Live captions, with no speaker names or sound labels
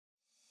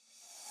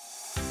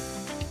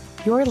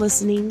You're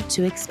listening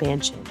to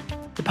Expansion,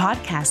 the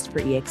podcast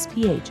for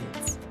EXP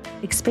agents.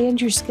 Expand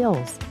your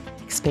skills,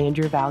 expand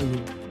your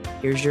value.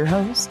 Here's your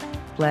host,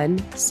 Glenn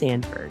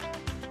Sanford.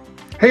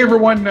 Hey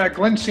everyone,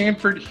 Glenn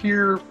Sanford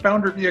here,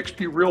 founder of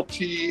EXP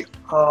Realty.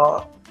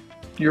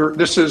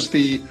 This is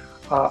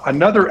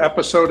another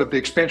episode of the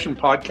Expansion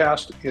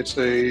Podcast. It's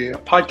a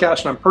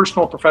podcast on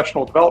personal and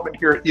professional development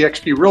here at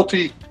EXP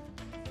Realty.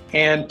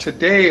 And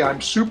today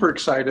I'm super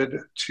excited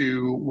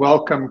to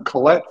welcome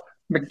Collette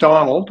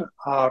McDonald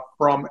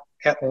from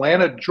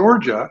Atlanta,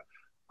 Georgia,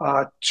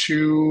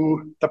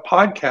 to the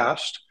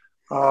podcast.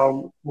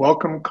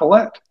 Welcome,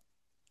 Collette.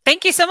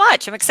 Thank you so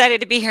much. I'm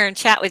excited to be here and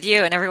chat with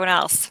you and everyone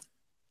else.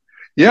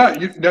 Yeah,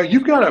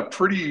 you've got a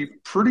pretty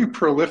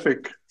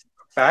prolific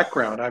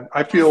background.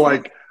 I feel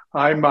like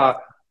I'm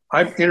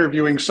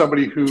interviewing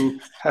somebody who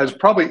has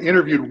probably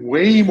interviewed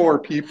way more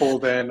people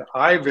than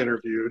I've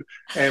interviewed,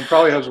 and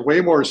probably has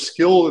way more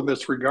skill in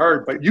this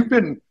regard. But you've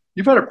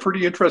had a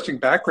pretty interesting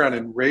background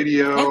in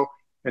radio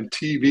and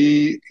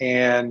TV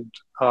and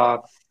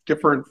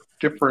different.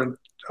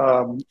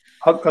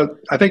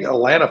 I think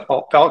Atlanta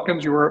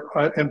Falcons you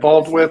were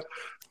involved with.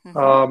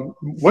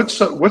 What's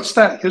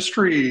that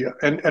history?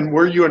 And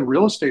were you in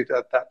real estate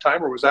at that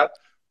time, or was that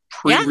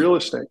pre-real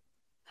estate?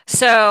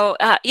 So,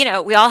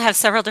 we all have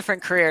several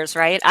different careers,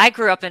 right? I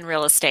grew up in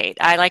real estate.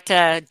 I like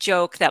to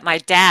joke that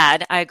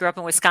I grew up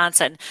in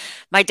Wisconsin.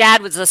 My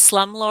dad was a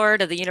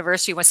slumlord of the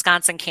University of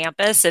Wisconsin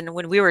campus. And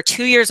when we were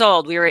 2 years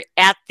old, we were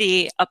at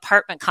the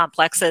apartment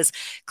complexes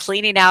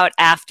cleaning out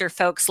after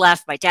folks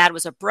left. My dad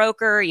was a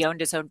broker. He owned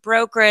his own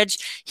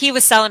brokerage. He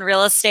was selling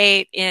real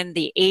estate in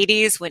the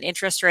 80s when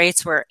interest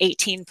rates were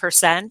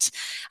 18%.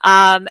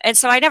 And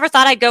so I never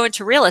thought I'd go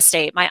into real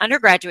estate. My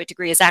undergraduate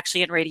degree is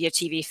actually in radio,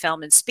 TV,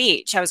 film, and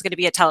speech. I was going to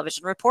be a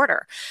television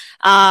reporter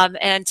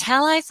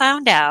until I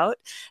found out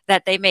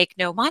that they make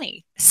no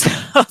money.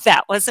 So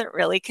that wasn't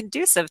really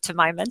conducive to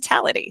my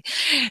mentality.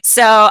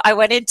 So I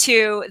went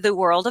into the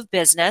world of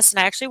business, and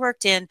I actually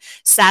worked in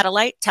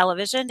satellite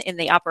television in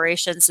the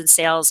operations and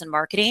sales and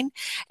marketing.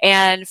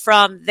 And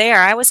from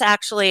there, I was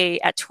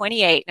actually at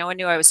 28. No one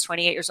knew I was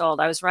 28 years old.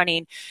 I was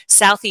running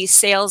Southeast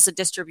sales and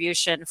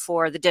distribution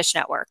for the Dish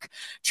Network.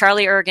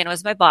 Charlie Ergen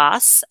was my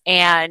boss,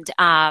 and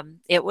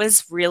it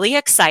was really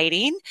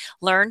exciting.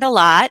 Learned a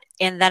lot.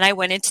 And then I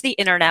went into the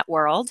internet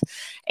world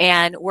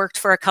and worked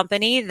for a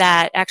company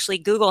that actually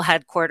Google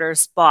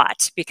headquarters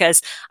bought,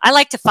 because I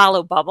like to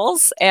follow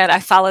bubbles, and I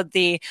followed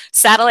the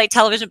satellite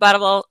television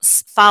bubble,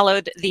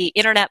 followed the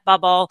internet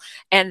bubble,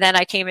 and then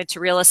I came into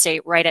real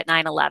estate right at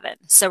 9/11.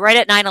 So right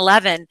at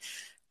 9/11,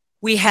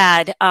 we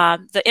had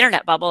the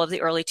internet bubble of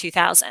the early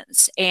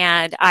 2000s.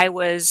 And that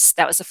was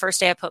the first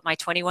day I put my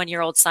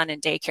 21-year-old son in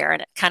daycare.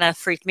 And it kind of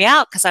freaked me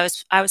out because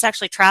I was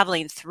actually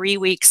traveling 3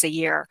 weeks a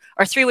year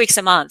or 3 weeks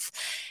a month.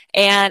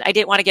 And I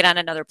didn't want to get on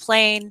another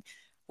plane.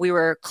 We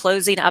were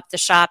closing up the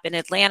shop in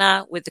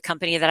Atlanta with the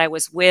company that I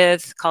was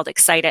with called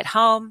Excite at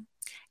Home.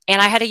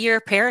 And I had a year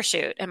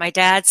parachute. And my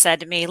dad said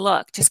to me,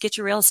 look, just get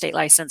your real estate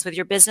license. With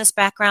your business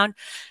background,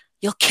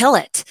 you'll kill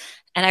it.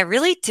 And I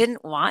really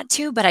didn't want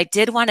to, but I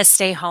did want to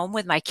stay home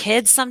with my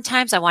kids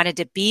sometimes. I wanted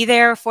to be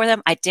there for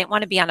them. I didn't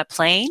want to be on a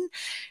plane.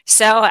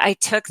 So I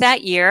took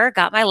that year,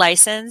 got my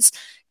license,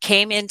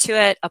 came into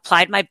it,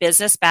 applied my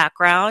business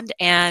background.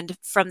 And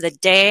from the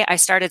day I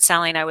started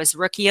selling, I was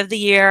Rookie of the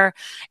Year,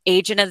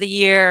 Agent of the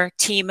Year,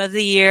 Team of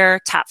the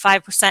Year, top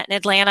 5% in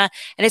Atlanta.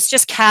 And it's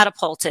just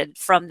catapulted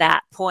from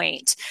that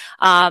point.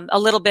 A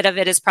little bit of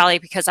it is probably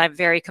because I'm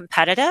very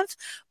competitive,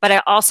 but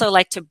I also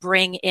like to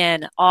bring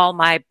in all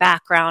my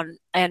background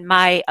and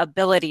my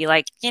ability,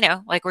 like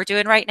we're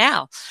doing right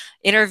now,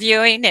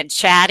 interviewing and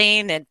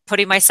chatting and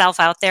putting myself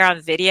out there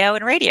on video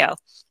and radio.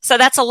 So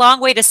that's a long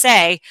way to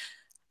say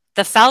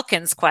the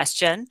Falcons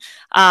question.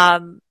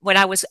 When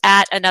I was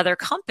at another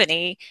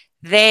company,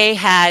 they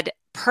had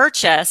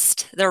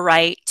purchased the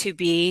right to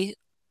be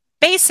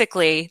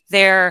basically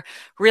their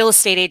real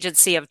estate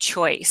agency of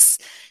choice.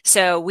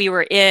 So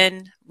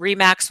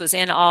Remax was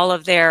in all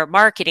of their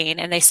marketing,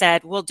 and they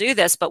said, we'll do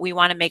this, but we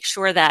want to make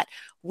sure that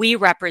we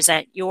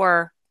represent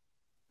your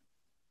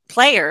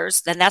players.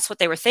 Then that's what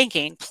they were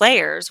thinking,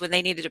 players, when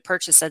they needed to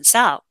purchase and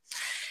sell.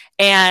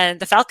 And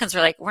the Falcons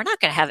were like, we're not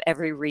going to have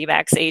every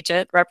Remax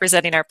agent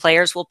representing our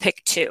players. We'll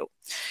pick 2.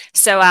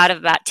 So out of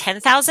about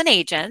 10,000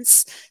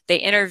 agents, they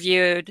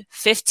interviewed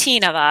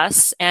 15 of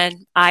us,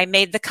 and I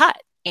made the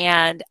cut.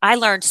 And I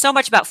learned so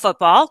much about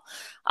football.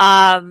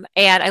 And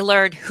I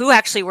learned who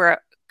actually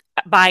were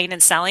buying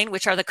and selling,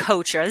 which are the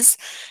coaches.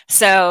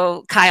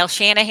 So Kyle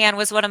Shanahan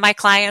was one of my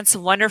clients,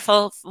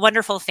 wonderful,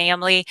 wonderful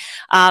family,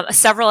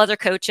 several other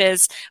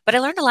coaches. But I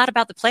learned a lot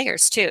about the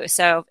players too.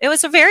 So it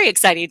was a very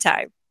exciting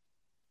time.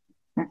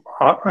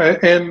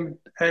 And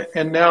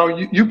now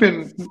you've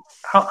been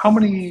how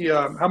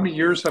many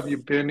years have you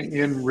been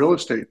in real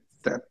estate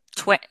then?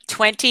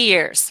 20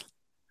 years.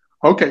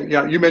 Okay,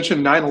 yeah. You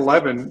mentioned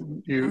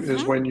 9/11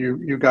 is when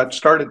you got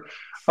started,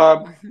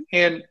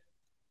 and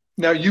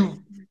now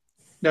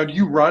do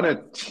you run a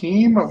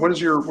team? What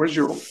does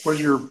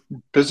your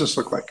business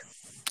look like?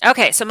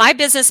 Okay, so my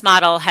business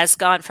model has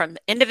gone from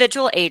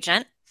individual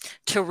agent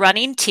to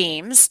running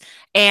teams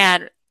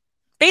and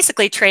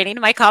basically training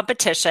my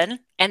competition.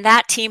 And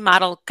that team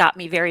model got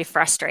me very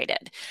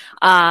frustrated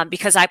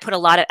because I put a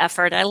lot of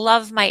effort. I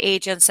love my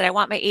agents and I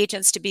want my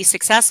agents to be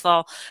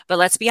successful. But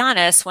let's be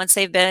honest, once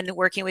they've been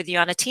working with you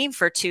on a team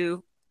for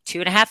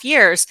 2.5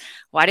 years,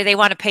 why do they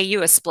want to pay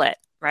you a split?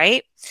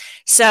 Right?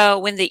 So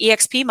when the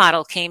EXP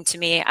model came to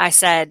me, I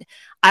said,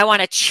 I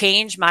want to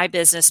change my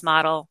business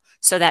model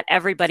so that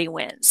everybody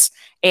wins.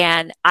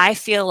 And I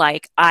feel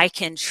like I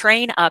can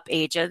train up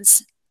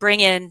agents,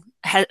 bring in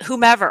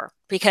whomever.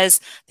 Because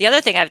the other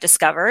thing I've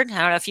discovered,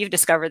 I don't know if you've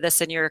discovered this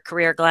in your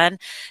career, Glenn,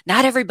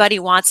 not everybody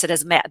wants it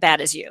as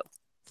bad as you,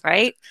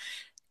 right?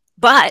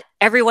 But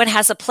everyone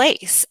has a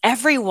place.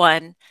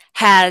 Everyone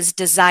has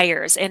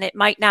desires, and it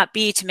might not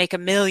be to make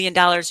 $1 million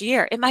a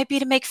year. It might be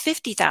to make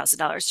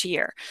 $50,000 a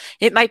year.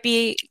 It might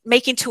be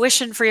making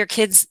tuition for your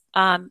kids'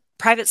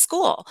 private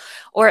school,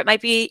 or it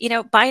might be,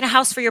 buying a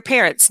house for your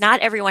parents.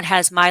 Not everyone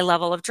has my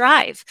level of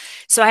drive.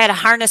 So I had to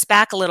harness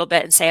back a little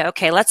bit and say,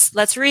 okay,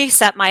 let's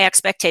reset my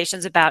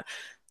expectations about,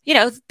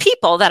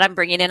 people that I'm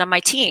bringing in on my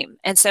team.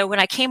 And so when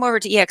I came over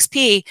to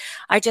EXP,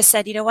 I just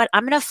said, you know what,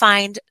 I'm going to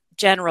find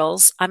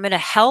generals. I'm going to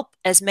help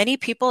as many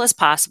people as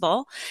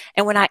possible.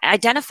 And when I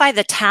identify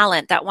the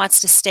talent that wants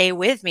to stay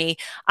with me,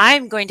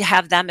 I'm going to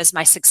have them as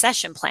my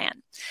succession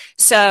plan.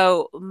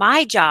 So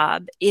my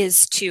job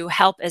is to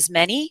help as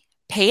many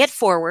pay it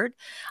forward.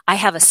 I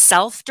have a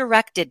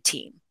self-directed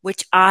team,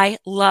 which I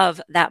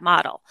love that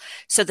model.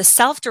 So the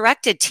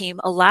self-directed team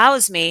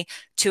allows me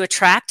to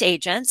attract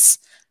agents,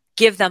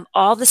 give them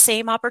all the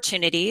same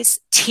opportunities,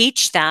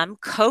 teach them,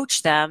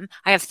 coach them.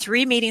 I have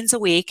 3 meetings a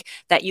week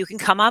that you can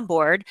come on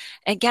board.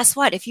 And guess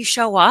what? If you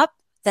show up,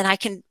 then I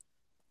can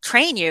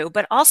train you,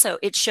 but also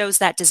it shows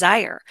that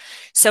desire.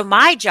 So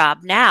my job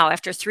now,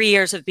 after 3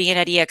 years of being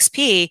at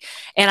EXP,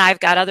 and I've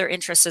got other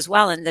interests as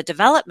well in the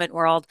development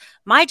world,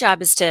 my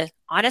job is to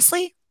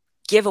honestly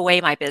give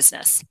away my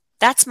business.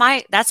 That's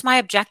my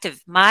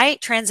objective. My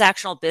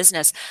transactional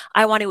business,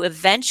 I want to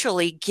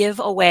eventually give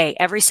away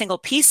every single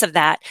piece of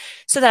that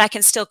so that I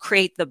can still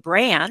create the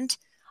brand,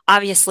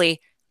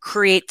 obviously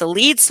create the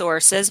lead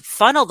sources,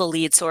 funnel the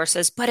lead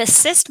sources, but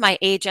assist my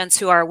agents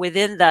who are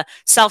within the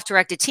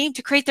self-directed team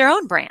to create their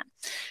own brand.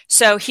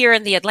 So here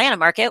in the Atlanta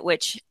market,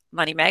 which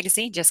Money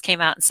Magazine just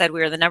came out and said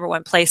we were the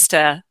 #1 place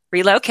to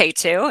relocate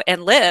to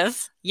and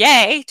live,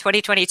 yay,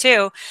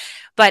 2022.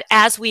 But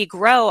as we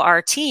grow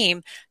our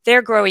team,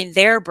 they're growing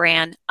their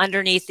brand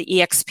underneath the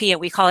EXP, and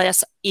we call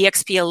it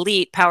EXP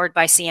Elite powered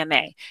by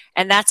CMA.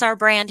 And that's our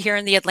brand here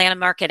in the Atlanta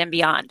market and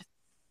beyond.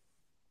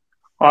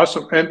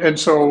 Awesome. And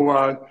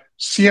so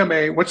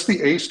CMA, what's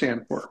the A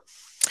stand for?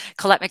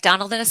 Collette,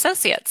 McDonald and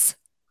Associates.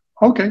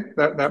 Okay,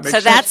 that makes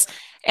sense.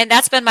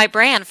 That's been my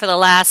brand for the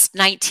last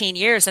 19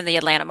 years in the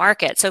Atlanta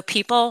market. So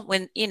people,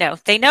 when,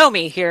 they know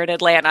me here in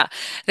Atlanta,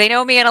 they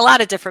know me in a lot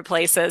of different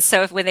places.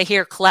 So when they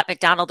hear Collette,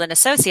 McDonald and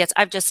Associates,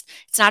 it's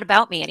not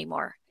about me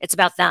anymore. It's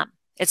about them.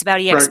 It's about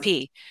EXP.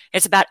 Right.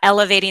 It's about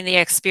elevating the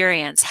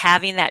experience,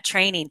 having that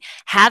training,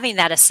 having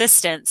that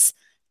assistance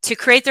to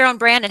create their own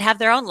brand and have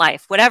their own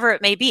life, whatever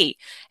it may be.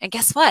 And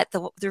guess what?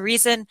 The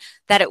reason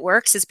that it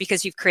works is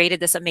because you've created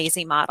this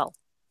amazing model.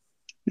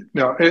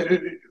 No,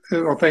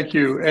 well, thank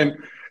you. And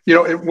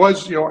it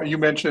was, you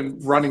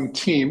mentioned running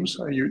teams.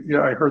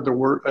 I heard the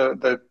word,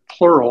 the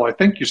plural. I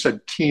think you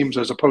said teams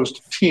as opposed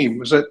to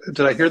team.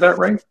 Did I hear that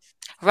right?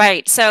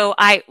 Right. So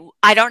I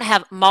don't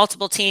have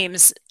multiple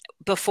teams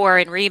before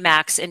in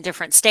Remax in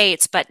different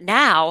states, but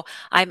now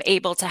I'm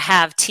able to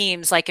have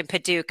teams like in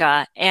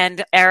Paducah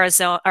and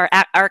Arizona or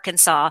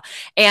Arkansas.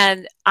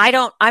 And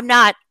I'm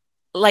not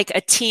like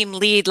a team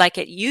lead like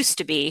it used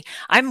to be.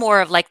 I'm more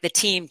of like the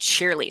team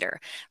cheerleader.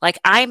 Like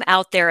I'm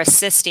out there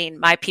assisting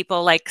my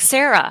people like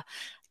Sarah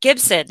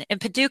Gibson in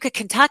Paducah,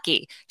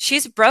 Kentucky.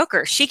 She's a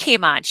broker. She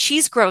came on.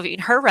 She's growing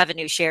her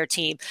revenue share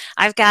team.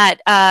 I've got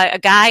a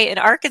guy in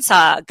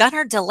Arkansas,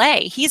 Gunnar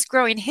DeLay. He's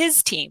growing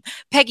his team.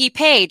 Peggy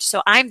Page.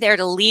 So I'm there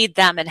to lead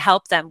them and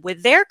help them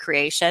with their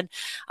creation.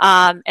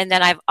 And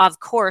then I've, of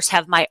course,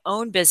 have my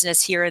own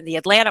business here in the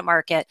Atlanta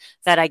market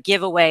that I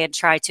give away and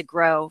try to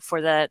grow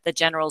for the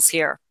generals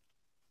here.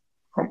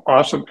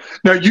 Awesome.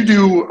 Now you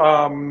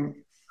do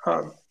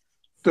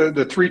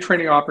the 3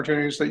 training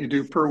opportunities that you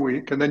do per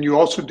week. And then you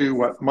also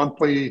do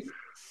monthly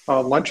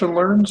lunch and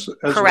learns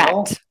as Correct.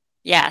 well?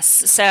 Yes.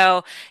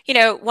 So,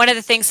 one of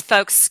the things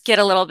folks get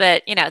a little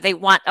bit, they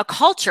want a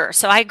culture.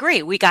 So I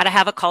agree. We got to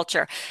have a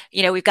culture.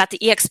 We've got the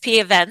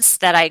EXP events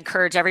that I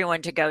encourage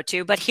everyone to go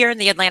to, but here in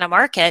the Atlanta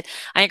market,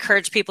 I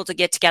encourage people to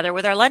get together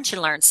with our lunch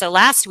and learn. So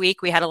last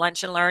week we had a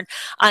lunch and learn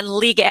on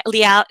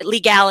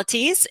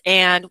legalities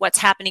and what's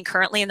happening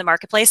currently in the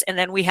marketplace. And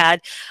then we had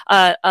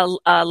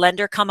a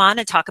lender come on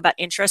and talk about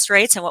interest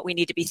rates and what we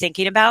need to be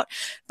thinking about.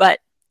 But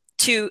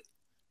to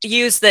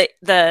use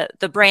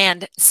the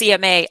brand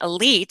CMA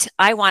Elite,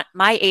 I want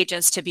my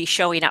agents to be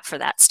showing up for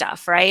that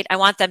stuff, right? I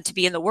want them to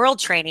be in the world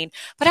training,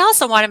 but I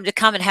also want them to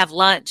come and have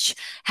lunch,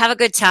 have a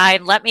good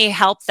time. Let me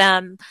help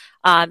them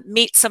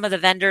meet some of the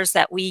vendors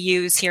that we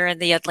use here in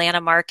the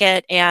Atlanta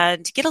market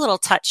and get a little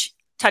touch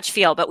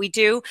feel. But we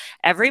do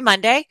every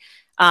Monday.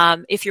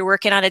 If you're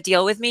working on a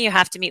deal with me, you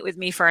have to meet with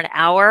me for an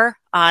hour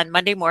on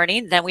Monday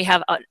morning. Then we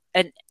have a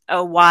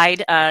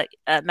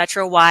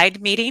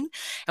metro-wide meeting,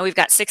 and we've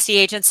got 60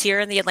 agents here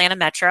in the Atlanta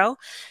metro.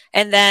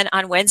 And then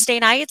on Wednesday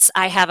nights,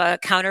 I have a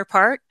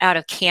counterpart out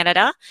of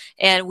Canada,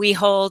 and we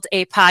hold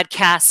a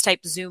podcast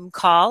type Zoom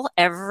call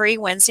every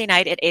Wednesday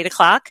night at 8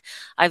 o'clock.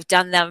 I've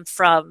done them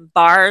from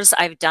bars.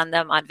 I've done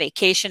them on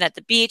vacation at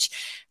the beach.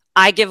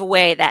 I give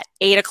away that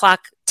 8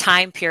 o'clock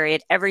time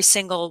period every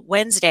single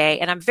Wednesday,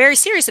 and I'm very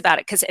serious about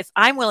it, because if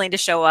I'm willing to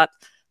show up,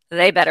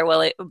 they better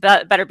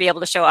be able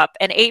to show up.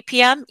 And 8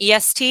 p.m.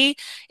 EST,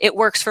 it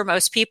works for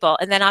most people.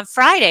 And then on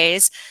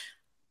Fridays,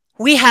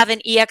 we have an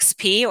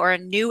EXP, or a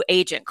new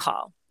agent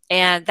call.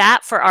 And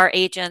that for our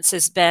agents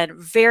has been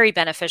very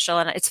beneficial.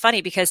 And it's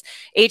funny because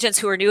agents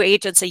who were new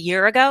agents a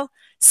year ago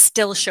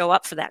still show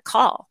up for that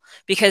call,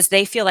 because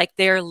they feel like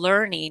they're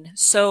learning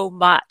so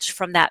much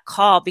from that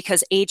call,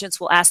 because agents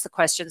will ask the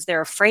questions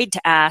they're afraid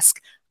to ask,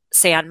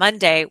 say on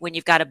Monday, when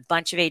you've got a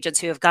bunch of agents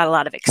who have got a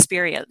lot of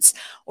experience,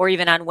 or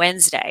even on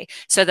Wednesday.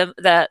 So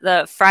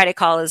the Friday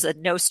call is a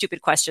no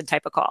stupid question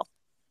type of call.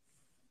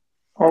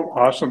 Oh,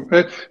 awesome.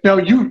 Now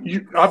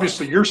you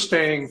obviously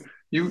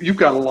you've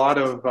got a lot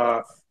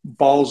of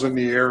balls in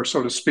the air,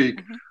 so to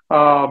speak.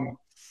 Mm-hmm.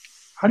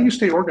 How do you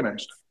stay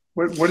organized?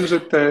 What is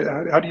it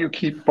how do you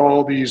keep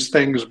all these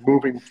things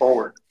moving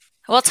forward?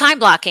 Well, time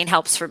blocking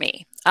helps for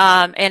me.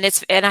 And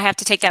I have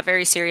to take that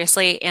very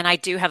seriously. And I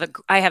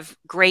have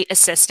great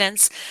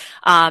assistants.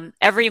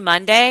 Every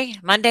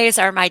Mondays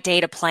are my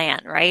day to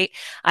plan, right?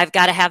 I've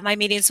got to have my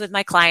meetings with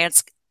my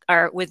clients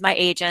or with my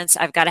agents.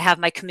 I've got to have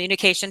my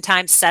communication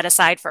time set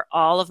aside for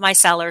all of my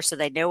sellers, so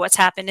they know what's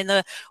happened in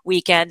the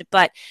weekend.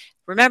 But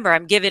remember,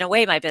 I'm giving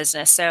away my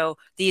business. So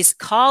these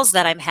calls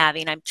that I'm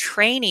having, I'm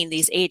training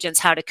these agents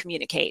how to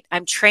communicate.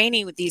 I'm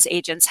training with these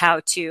agents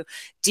how to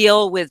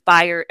deal with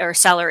buyer or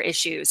seller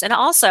issues. And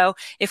also,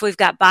 if we've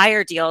got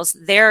buyer deals,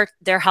 they're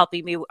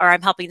helping me, or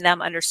I'm helping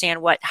them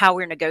understand how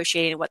we're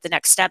negotiating, what the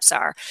next steps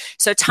are.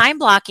 So time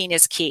blocking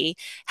is key.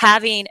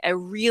 Having a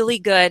really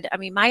good,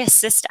 I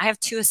have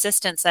 2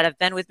 assistants that have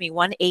been with me,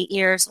 one 8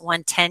 years,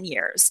 one 10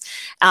 years.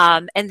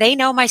 And they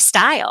know my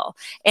style.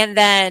 And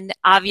then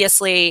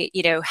obviously,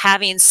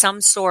 having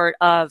some sort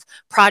of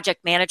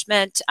project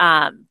management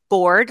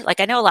board. Like,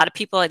 I know a lot of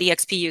people at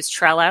EXP use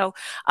Trello.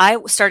 I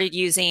started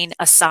using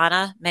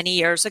Asana many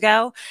years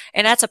ago,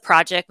 and that's a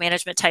project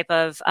management type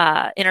of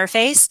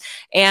interface.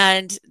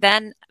 And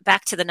then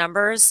back to the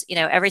numbers,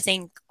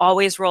 everything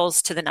always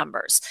rolls to the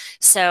numbers.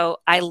 So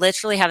I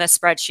literally have an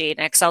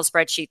Excel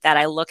spreadsheet that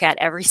I look at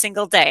every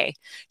single day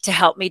to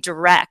help me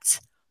direct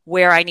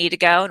where I need to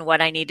go and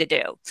what I need to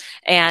do.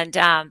 And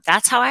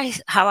that's how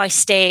I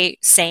stay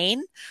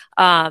sane.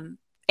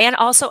 And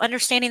also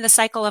understanding the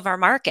cycle of our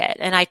market.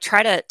 And I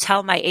try to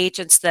tell my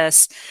agents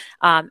this,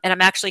 and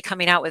I'm actually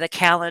coming out with a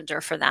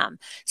calendar for them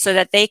so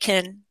that they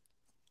can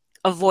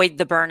avoid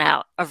the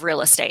burnout of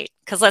real estate.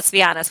 Because let's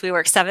be honest, we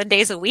work 7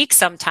 days a week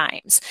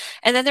sometimes.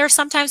 And then there's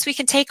sometimes we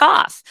can take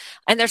off,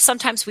 and there's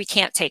sometimes we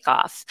can't take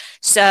off.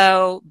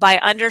 So by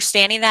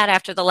understanding that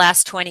after the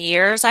last 20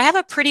 years, I have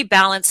a pretty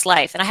balanced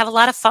life, and I have a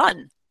lot of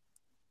fun.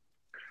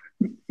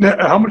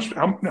 Now, how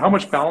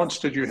much balance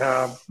did you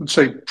have, let's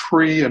say,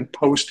 pre and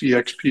post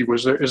EXP?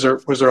 Was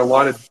there a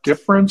lot of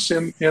difference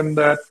in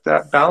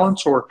that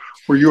balance, or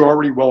were you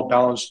already well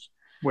balanced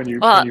when you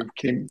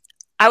came?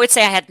 I would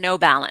say I had no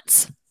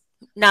balance,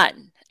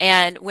 none.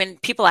 And when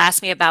people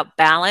ask me about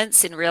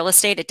balance in real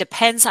estate, it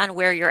depends on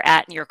where you're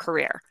at in your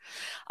career.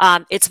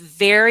 It's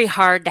very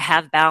hard to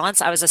have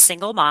balance. I was a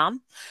single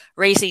mom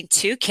raising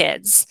 2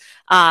 kids.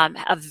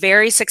 A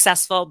very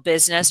successful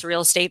business,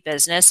 real estate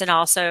business, and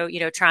also,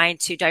 trying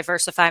to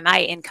diversify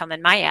my income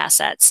and my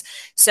assets.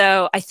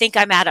 So I think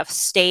I'm at a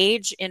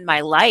stage in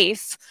my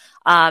life,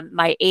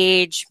 my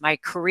age, my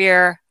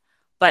career,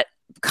 but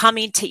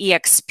coming to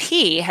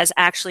EXP has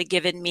actually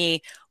given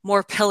me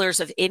more pillars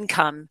of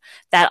income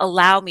that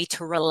allow me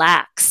to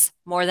relax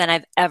more than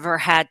I've ever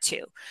had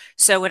to.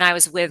 So when I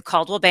was with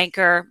Coldwell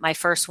Banker, my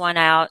first one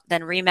out,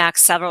 then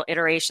RE/MAX, several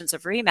iterations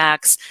of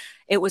RE/MAX,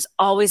 it was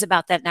always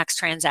about that next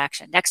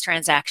transaction.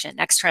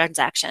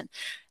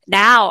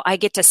 Now I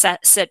get to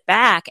sit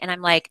back and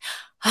I'm like,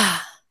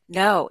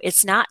 no,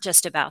 it's not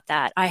just about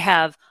that. I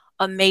have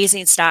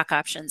amazing stock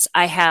options.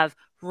 I have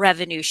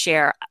revenue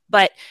share.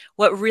 But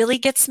what really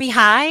gets me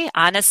high,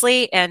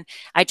 honestly, and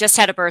I just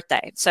had a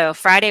birthday. So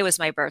Friday was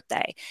my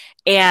birthday.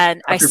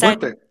 And Happy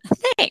birthday.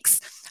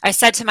 Thanks. I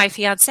said to my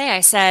fiance,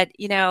 I said,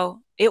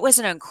 it was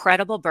an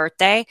incredible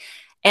birthday.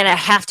 And I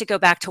have to go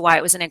back to why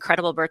it was an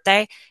incredible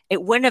birthday.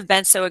 It wouldn't have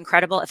been so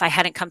incredible if I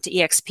hadn't come to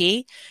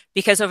EXP,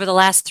 because over the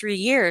last 3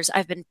 years,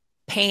 I've been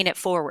paying it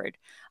forward.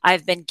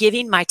 I've been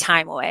giving my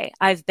time away.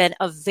 I've been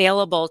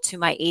available to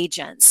my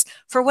agents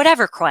for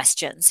whatever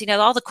questions,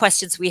 all the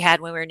questions we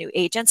had when we were new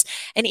agents,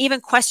 and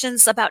even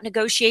questions about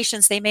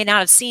negotiations they may not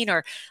have seen,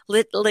 or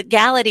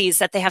legalities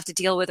that they have to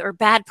deal with, or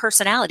bad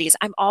personalities.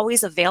 I'm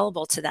always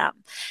available to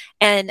them.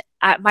 And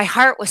my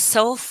heart was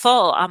so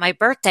full on my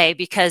birthday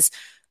because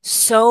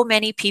so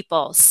many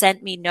people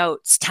sent me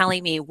notes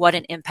telling me what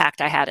an impact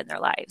I had in their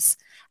lives.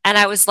 And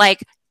I was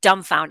like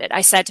dumbfounded.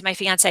 I said to my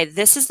fiance,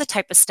 this is the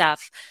type of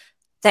stuff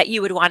that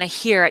you would want to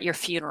hear at your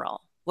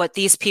funeral. What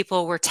these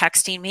people were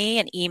texting me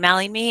and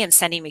emailing me and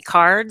sending me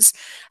cards.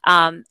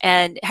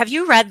 And have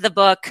you read the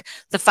book,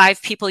 The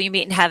 5 People You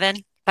Meet in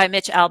Heaven by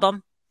Mitch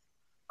Albom?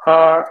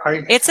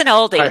 It's an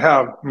oldie. I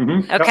have.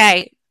 Mm-hmm. Okay.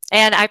 Yep.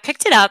 And I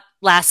picked it up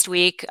last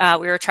week.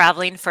 We were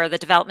traveling for the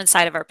development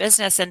side of our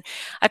business, and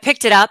I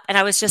picked it up, and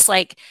I was just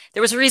like,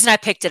 there was a reason I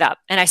picked it up,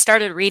 and I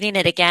started reading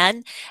it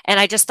again. And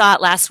I just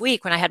thought last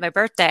week when I had my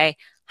birthday,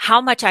 how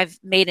much I've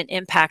made an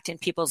impact in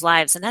people's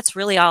lives. And that's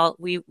really all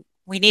we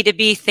need to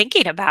be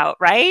thinking about,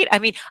 right? I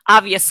mean,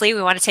 obviously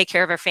we want to take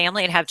care of our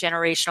family and have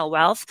generational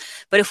wealth,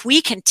 but if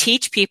we can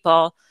teach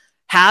people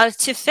how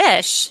to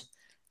fish,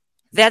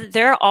 then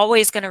they're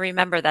always going to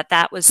remember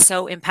that was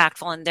so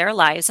impactful in their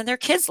lives and their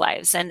kids'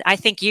 lives. And I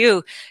think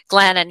you,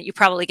 Glenn, and you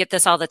probably get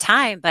this all the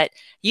time, but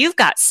you've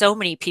got so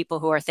many people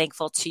who are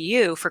thankful to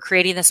you for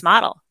creating this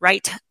model,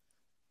 right?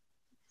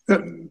 I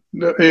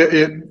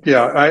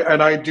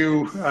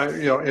do.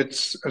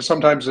 It's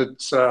sometimes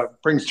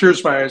brings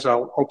tears to my eyes.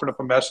 I'll open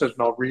up a message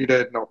and I'll read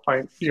it and I'll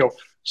find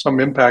some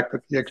impact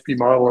that the XP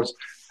model has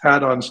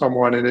had on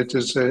someone, and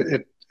it's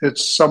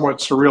somewhat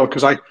surreal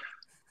because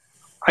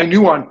I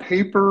knew on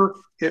paper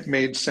it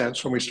made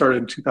sense when we started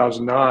in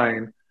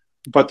 2009,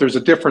 but there's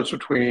a difference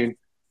between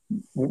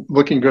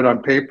looking good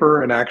on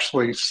paper and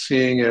actually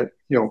seeing it,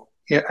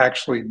 it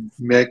actually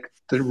make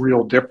the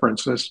real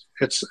difference.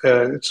 It's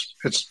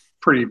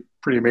pretty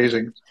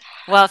amazing.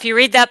 Well, if you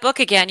read that book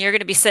again, you're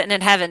going to be sitting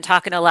in heaven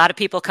talking to a lot of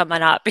people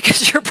coming up,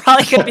 because you're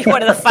probably going to be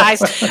one of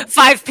the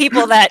five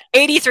people that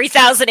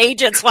 83,000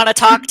 agents want to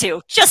talk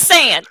to. Just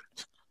saying.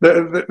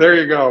 There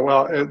you go.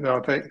 Well,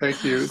 no,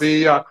 thank you.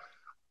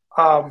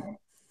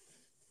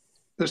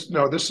 This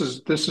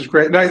is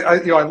great, and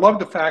I love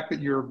the fact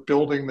that you're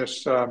building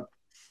this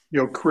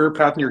career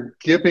path and you're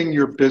giving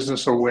your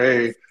business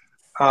away,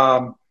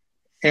 and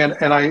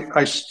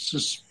I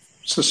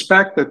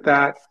suspect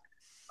that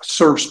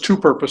serves two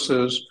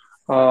purposes.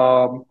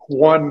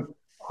 One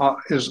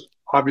is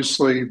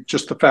obviously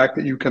just the fact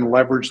that you can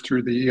leverage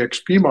through the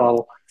EXP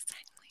model,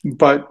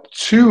 but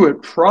two,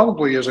 it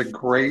probably is a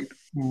great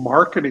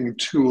marketing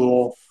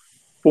tool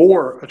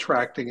for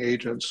attracting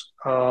agents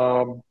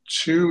to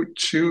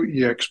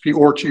EXP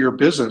or to your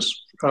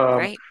business,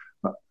 right.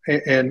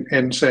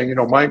 and saying,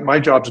 my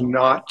job's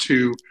not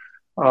to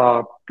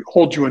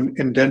hold you in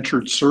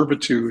indentured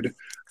servitude,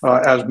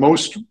 as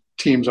most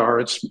teams are.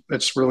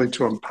 It's really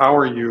to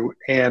empower you,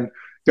 and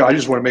I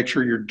just want to make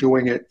sure you're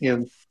doing it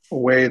in a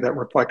way that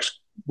reflects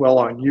well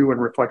on you and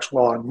reflects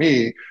well on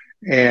me.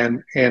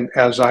 And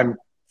as I'm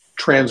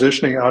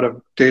transitioning out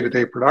of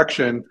day-to-day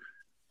production,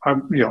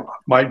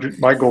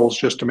 my goal is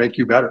just to make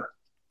you better.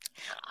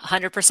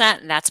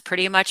 100%. And that's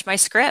pretty much my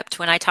script.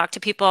 When I talk to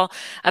people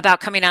about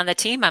coming on the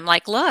team, I'm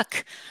like,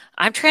 look,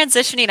 I'm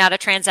transitioning out of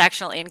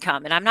transactional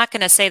income. And I'm not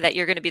going to say that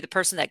you're going to be the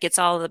person that gets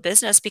all of the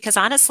business, because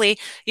honestly,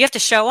 you have to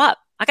show up.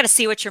 I got to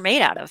see what you're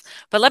made out of.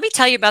 But let me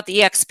tell you about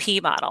the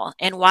EXP model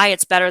and why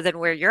it's better than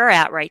where you're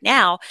at right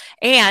now,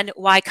 and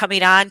why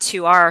coming on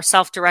to our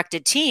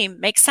self-directed team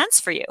makes sense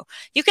for you.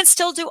 You can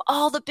still do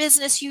all the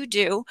business you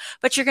do,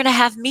 but you're going to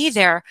have me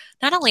there,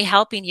 not only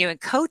helping you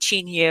and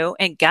coaching you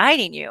and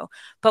guiding you,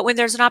 but when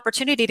there's an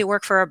opportunity to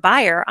work for a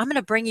buyer, I'm going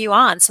to bring you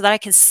on so that I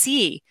can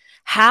see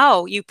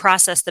how you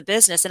process the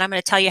business, and I'm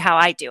going to tell you how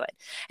I do it.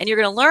 And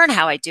you're going to learn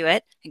how I do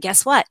it. And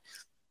guess what?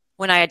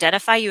 When I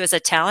identify you as a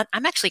talent,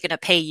 I'm actually going to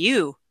pay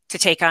you to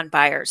take on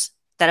buyers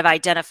that have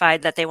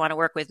identified that they want to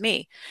work with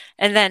me.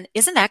 And then,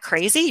 isn't that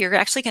crazy? You're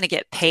actually going to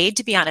get paid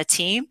to be on a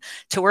team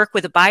to work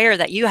with a buyer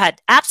that you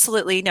had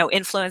absolutely no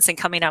influence in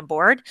coming on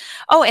board.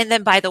 Oh, and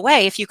then by the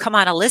way, if you come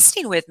on a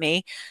listing with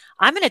me,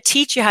 I'm going to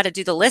teach you how to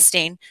do the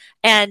listing,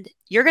 and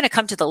you're going to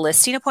come to the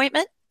listing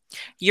appointment.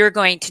 You're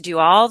going to do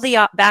all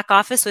the back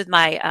office with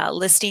my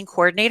listing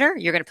coordinator.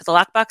 You're going to put the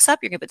lockbox up.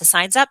 You're going to put the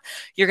signs up.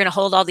 You're going to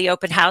hold all the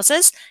open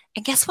houses.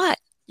 And guess what?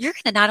 You're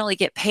going to not only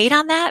get paid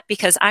on that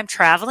because I'm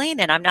traveling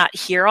and I'm not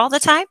here all the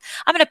time,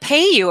 I'm going to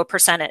pay you a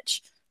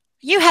percentage.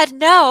 You had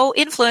no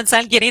influence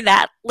on getting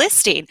that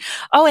listing.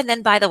 Oh, and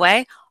then by the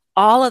way,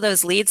 all of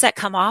those leads that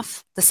come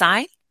off the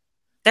sign,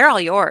 they're all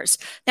yours.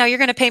 Now you're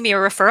going to pay me a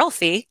referral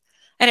fee.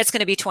 And it's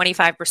going to be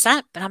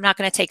 25%, but I'm not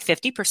going to take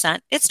 50%.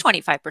 It's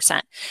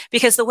 25%.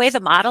 Because the way the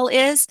model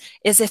is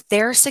if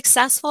they're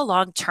successful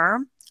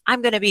long-term,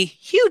 I'm going to be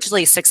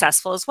hugely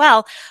successful as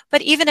well.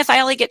 But even if I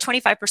only get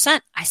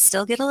 25%, I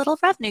still get a little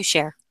revenue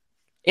share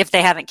if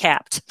they haven't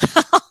capped.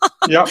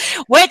 Yep.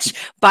 Which,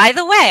 by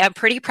the way, I'm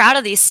pretty proud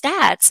of these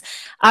stats.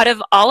 Out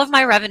of all of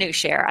my revenue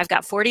share, I've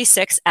got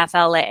 46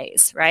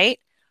 FLAs, right?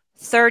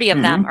 30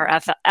 of them are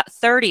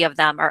 30 of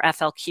them are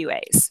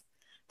FLQAs.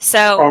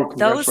 So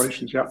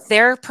congratulations.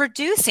 they're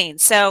producing.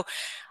 So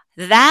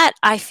that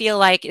I feel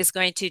like is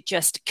going to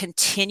just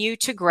continue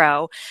to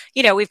grow.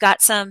 We've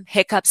got some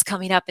hiccups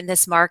coming up in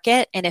this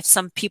market. And if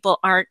some people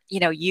aren't,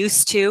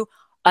 used to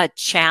a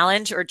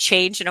challenge or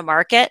change in a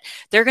market,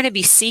 they're going to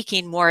be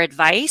seeking more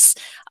advice.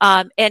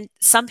 And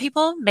some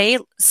people may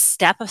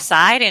step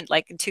aside and,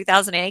 like in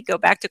 2008, go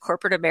back to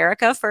corporate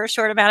America for a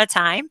short amount of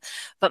time.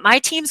 But my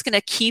team's going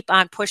to keep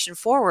on pushing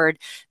forward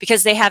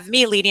because they have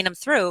me leading them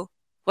through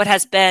what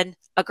has been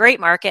a great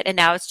market, and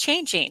now it's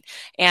changing.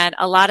 And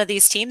a lot of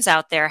these teams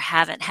out there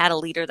haven't had a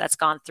leader that's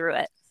gone through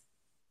it.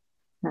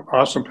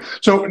 Awesome.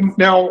 So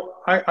now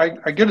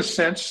I get a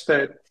sense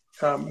that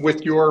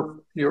with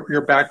your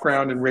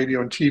background in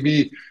radio and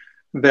TV,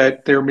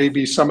 that there may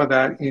be some of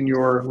that in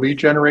your lead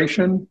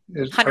generation.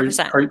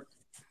 100%.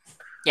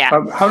 Yeah.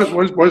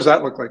 What does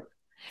that look like?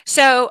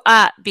 So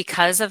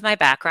because of my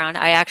background,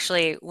 I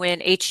actually, when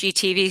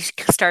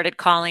HGTV started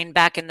calling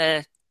back in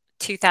the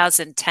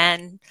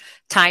 2010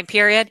 time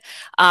period,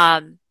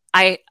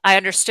 I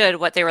understood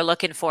what they were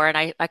looking for, and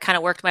I kind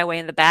of worked my way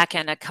in the back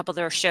end. A couple of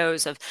their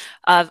shows of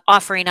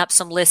offering up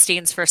some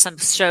listings for some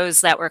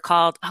shows that were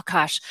called,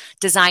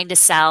 designed to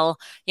sell.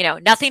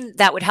 Nothing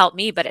that would help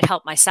me, but it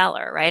helped my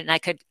seller, right? And I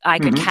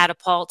could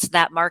catapult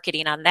that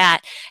marketing on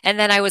that. And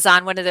then I was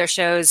on one of their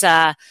shows,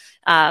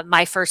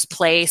 My First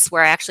Place,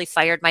 where I actually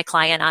fired my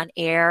client on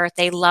air.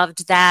 They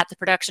loved that. The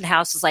production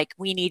house was like,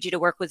 "We need you to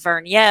work with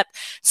Vern Yip."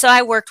 So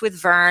I worked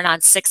with Vern on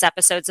 6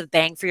 episodes of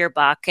Bang for Your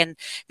Buck. And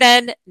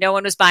then no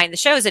one was buying the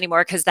shows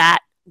anymore because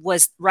that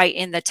was right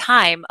in the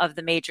time of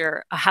the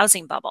major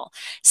housing bubble.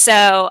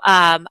 So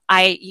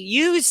I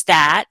used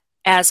that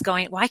as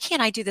going, why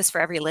can't I do this for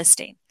every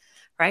listing?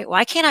 Right?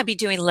 Why can't I be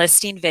doing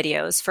listing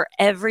videos for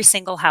every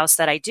single house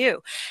that I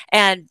do?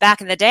 And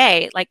back in the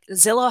day, like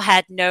Zillow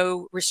had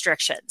no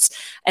restrictions.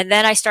 And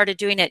then I started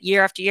doing it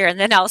year after year. And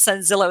then all of a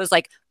sudden Zillow was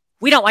like,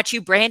 "We don't want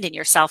you branding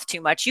yourself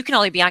too much. You can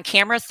only be on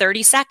camera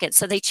 30 seconds.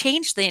 So they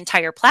changed the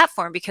entire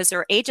platform because there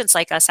were agents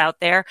like us out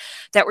there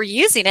that were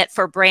using it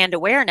for brand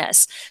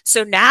awareness.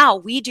 So now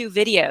we do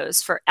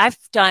videos I've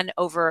done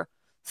over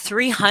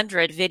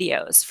 300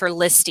 videos for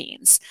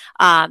listings.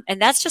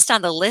 And that's just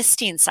on the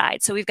listing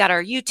side. So we've got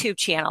our YouTube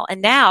channel.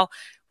 And now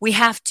we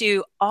have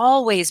to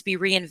always be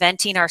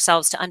reinventing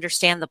ourselves to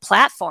understand the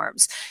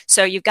platforms.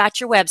 So you've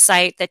got your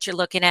website that you're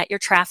looking at, your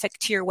traffic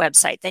to your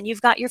website. Then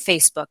you've got your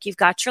Facebook, you've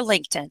got your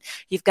LinkedIn,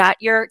 you've got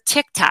your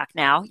TikTok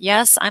now.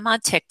 Yes, I'm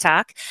on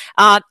TikTok,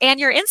 and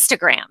your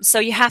Instagram. So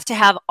you have to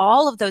have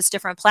all of those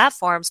different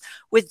platforms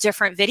with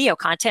different video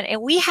content.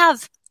 And we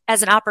have,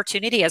 as an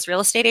opportunity as real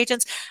estate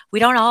agents, we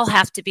don't all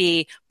have to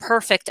be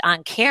perfect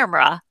on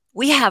camera.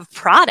 We have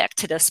product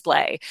to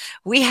display.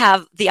 We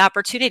have the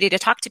opportunity to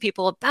talk to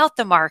people about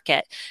the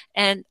market.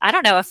 And I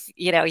don't know if,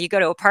 you go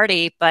to a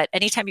party, but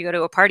anytime you go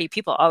to a party,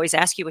 people always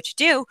ask you what you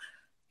do.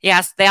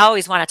 Yes, they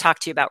always want to talk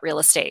to you about real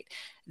estate.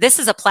 This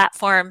is a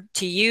platform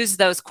to use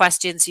those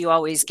questions you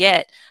always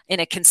get in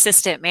a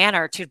consistent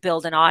manner to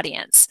build an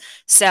audience.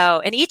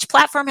 So, and each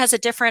platform has a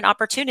different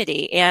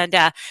opportunity. And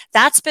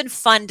that's been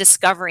fun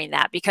discovering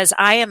that, because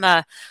I am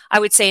I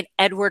would say, an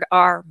Edward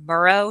R.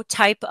 Murrow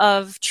type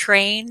of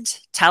trained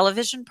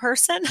television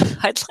person,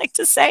 I'd like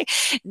to say.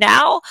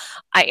 Now,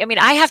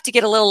 I have to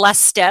get a little less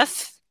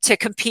stiff to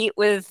compete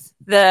with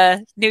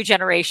the new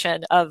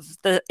generation of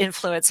the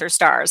influencer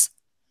stars.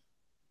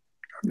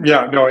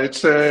 Yeah, no,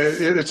 it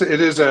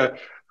is a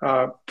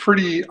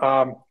pretty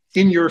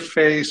in your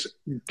face,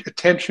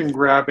 attention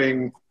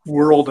grabbing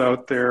world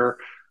out there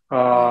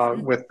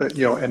with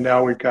the, and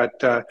now we've got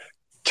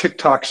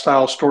TikTok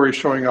style stories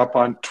showing up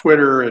on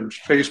Twitter and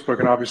Facebook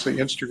and obviously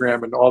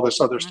Instagram and all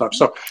this other stuff.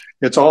 So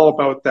it's all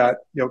about that,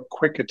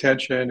 quick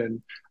attention.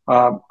 And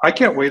I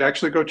can't wait to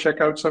actually go check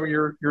out some of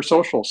your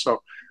socials.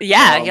 So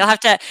yeah, you'll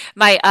have to.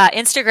 My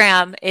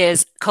Instagram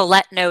is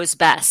Collette Knows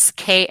Best,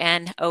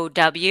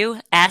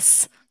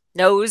 KNOWS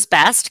knows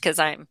best, because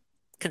I'm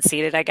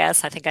conceited, I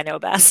guess. I think I know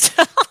best.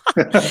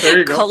 There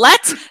you go.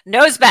 Collette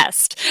Knows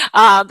Best.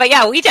 But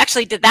yeah, we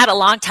actually did that a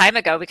long time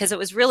ago, because it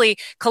was really,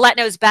 Collette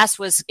Knows Best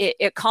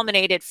it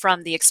culminated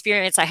from the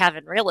experience I have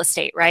in real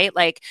estate, right?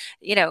 Like,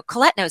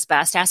 Collette knows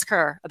best. Ask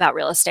her about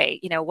real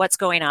estate. What's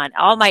going on?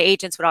 All my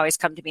agents would always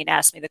come to me and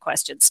ask me the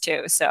questions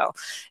too. So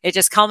it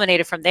just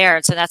culminated from there.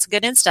 And so that's a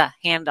good Insta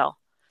handle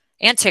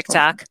and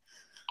TikTok.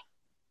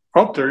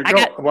 Oh, there you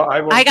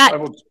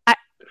go.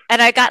 And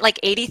I got like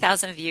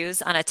 80,000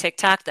 views on a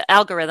TikTok. The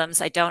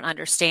algorithms I don't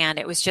understand.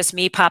 It was just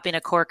me popping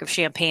a cork of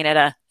champagne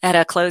at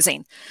a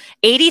closing.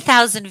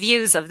 80,000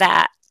 views of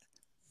that.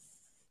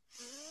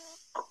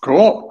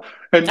 Cool.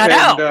 And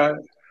now,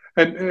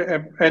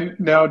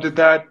 did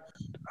that?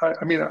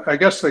 I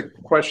guess the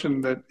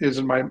question that is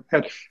in my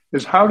head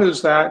is, how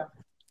does that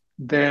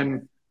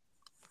then?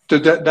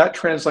 Did that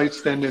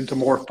translates then into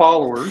more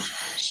followers?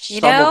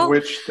 Of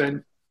which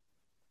then.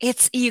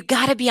 You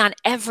got to be on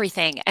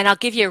everything. And I'll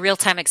give you a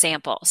real-time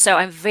example. So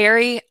I'm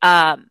very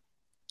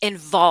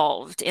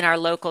involved in our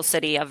local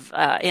city of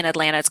in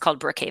Atlanta. It's called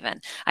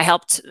Brookhaven. I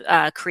helped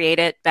create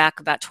it back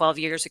about 12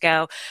 years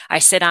ago. I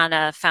sit on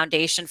a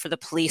foundation for the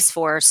police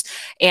force,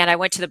 and I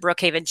went to the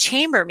Brookhaven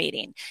chamber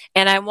meeting,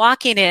 and I'm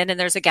walking in, and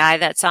there's a guy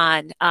that's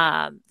on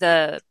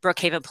the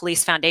Brookhaven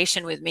Police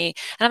Foundation with me,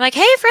 and I'm like,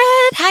 "Hey,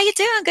 Fred, how you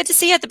doing? Good to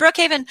see you at the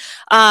Brookhaven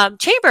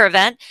chamber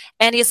event."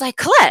 And he's like,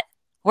 "Collette,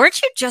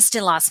 weren't you just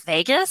in Las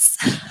Vegas?"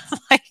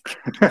 Like,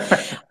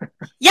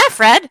 yeah,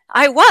 Fred,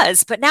 I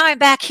was, but now I'm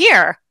back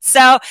here.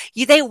 So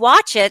they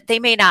watch it. They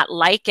may not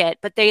like it,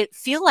 but they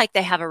feel like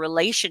they have a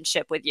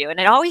relationship with you. And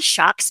it always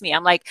shocks me.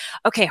 I'm like,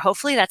 okay,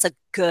 hopefully that's a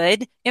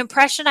good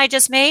impression I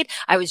just made.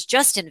 I was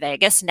just in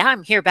Vegas. Now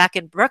I'm here back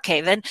in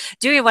Brookhaven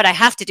doing what I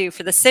have to do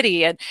for the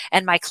city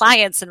and my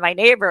clients and my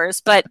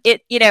neighbors. But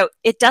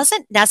it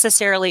doesn't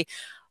necessarily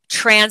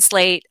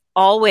translate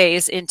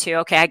always into,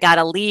 okay, I got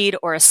a lead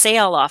or a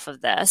sale off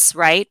of this,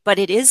 right? But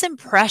it is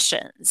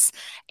impressions,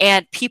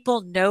 and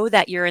people know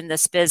that you're in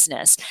this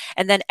business.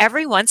 And then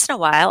every once in a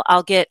while,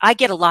 I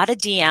get a lot of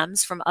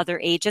DMs from other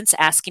agents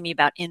asking me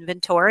about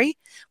inventory.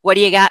 What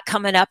do you got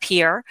coming up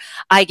here?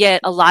 I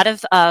get a lot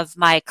of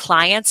my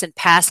clients and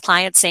past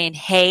clients saying,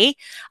 hey,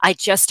 I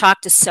just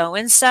talked to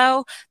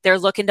so-and-so. They're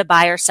looking to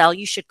buy or sell.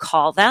 You should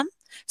call them.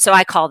 So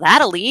I call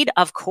that a lead,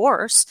 of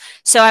course.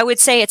 So I would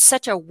say it's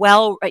such a you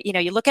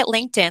look at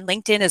LinkedIn.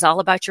 LinkedIn is all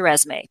about your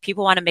resume.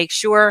 People want to make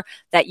sure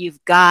that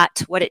you've got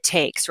what it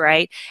takes,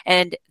 right?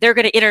 And they're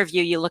going to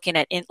interview you looking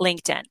at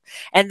LinkedIn.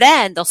 And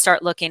then they'll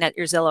start looking at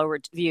your Zillow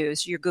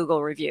reviews, your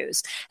Google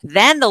reviews.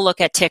 Then they'll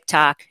look at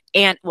TikTok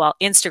and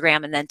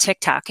Instagram and then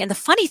TikTok. And the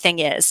funny thing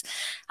is,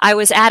 I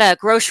was at a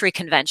grocery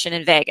convention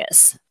in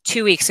Vegas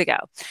 2 weeks ago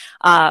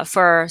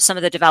for some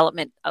of the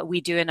development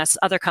we do in this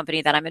other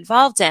company that I'm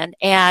involved in.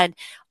 And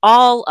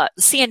all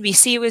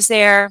CNBC was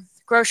there,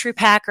 grocery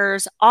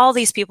packers, all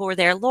these people were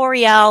there,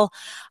 L'Oreal,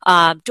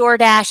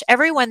 DoorDash,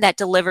 everyone that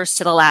delivers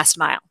to the last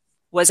mile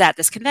was at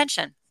this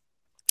convention.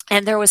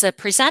 And there was a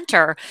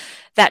presenter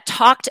that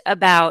talked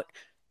about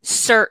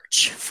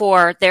search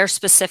for their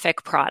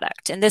specific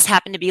product. And this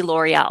happened to be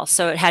L'Oreal.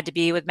 So it had to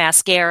be with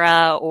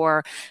mascara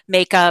or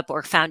makeup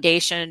or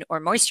foundation or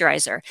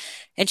moisturizer.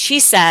 And she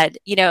said,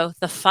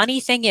 the funny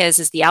thing is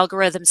the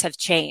algorithms have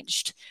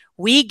changed.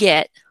 We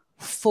get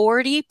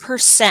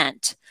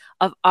 40%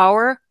 of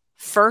our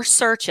first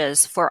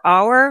searches for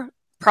our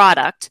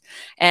product,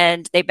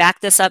 and they back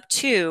this up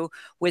too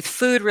with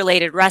food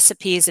related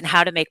recipes and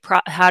how to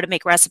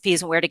make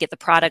recipes and where to get the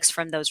products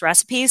from those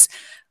recipes.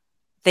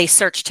 They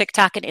search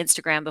TikTok and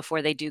Instagram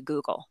before they do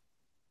Google.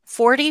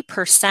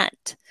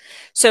 40%.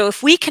 So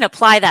if we can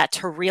apply that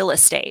to real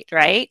estate,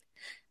 right?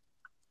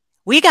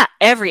 We got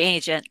every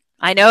agent.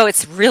 I know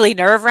it's really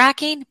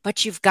nerve-wracking,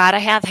 but you've got to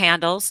have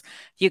handles.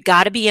 You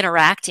got to be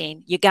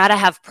interacting. You got to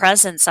have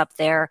presence up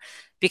there,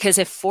 because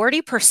if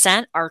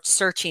 40% are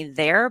searching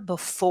there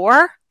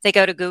before they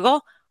go to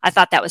Google, I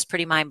thought that was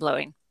pretty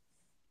mind-blowing.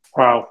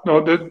 Wow.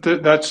 No,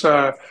 that's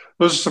those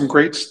are some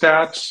great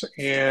stats,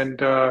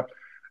 and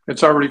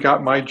it's already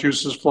got my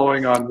juices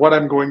flowing on what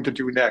I'm going to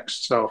do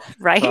next. So,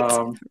 right.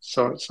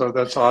 So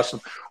that's awesome.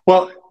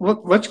 Well,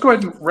 let's go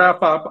ahead and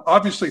wrap up.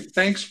 Obviously,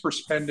 thanks for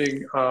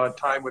spending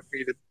time with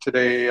me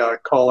today,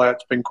 Collette.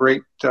 It's been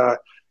great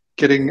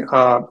getting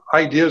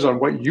ideas on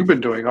what you've been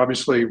doing.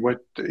 Obviously,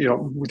 with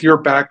your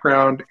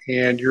background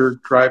and your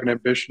drive and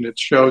ambition, it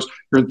shows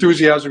your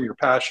enthusiasm, your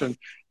passion.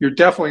 You're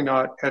definitely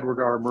not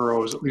Edward R.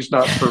 Murrow's, at least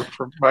not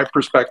from my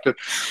perspective.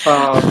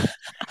 I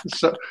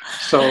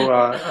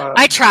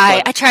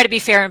try to be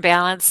fair and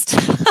balanced.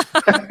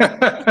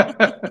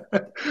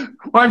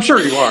 Well, I'm sure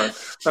you are.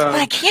 But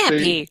I can't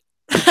be.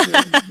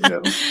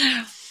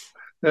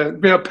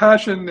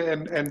 Passion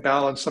and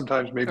balance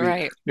sometimes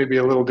maybe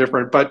a little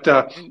different. But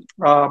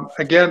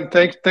again,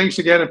 thanks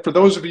again. And for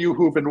those of you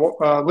who've been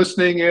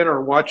listening in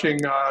or watching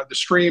the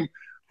stream,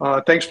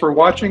 thanks for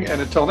watching. And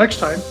until next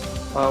time,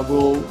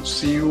 we'll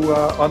see you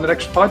on the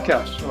next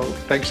podcast. So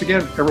thanks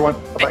again, everyone.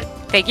 Bye-bye.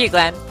 Thank you,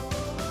 Glenn.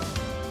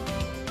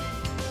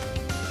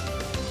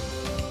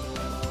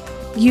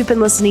 You've been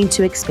listening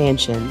to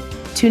Expansion.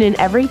 Tune in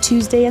every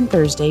Tuesday and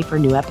Thursday for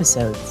new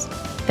episodes.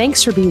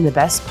 Thanks for being the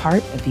best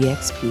part of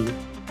EXP.